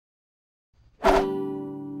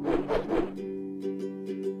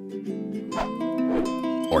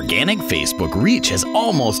Organic Facebook reach has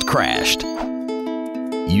almost crashed.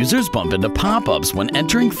 Users bump into pop-ups when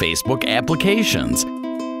entering Facebook applications.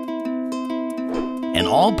 And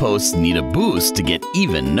all posts need a boost to get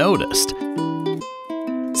even noticed.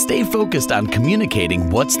 Stay focused on communicating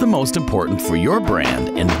what's the most important for your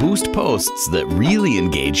brand and boost posts that really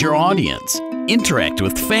engage your audience. Interact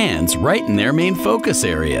with fans right in their main focus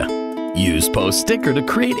area. Use Post Sticker to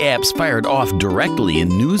create apps fired off directly in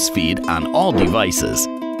Newsfeed on all devices.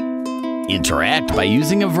 Interact by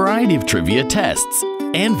using a variety of trivia tests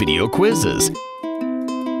and video quizzes.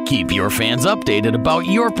 Keep your fans updated about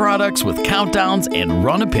your products with countdowns and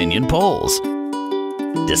run opinion polls.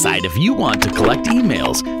 Decide if you want to collect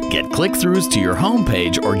emails, get click-throughs to your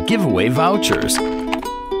homepage, or give away vouchers.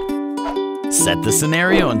 Set the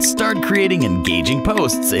scenario and start creating engaging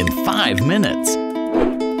posts in 5 minutes.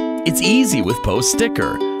 It's easy with Post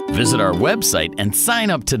Sticker. Visit our website and sign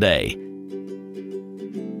up today.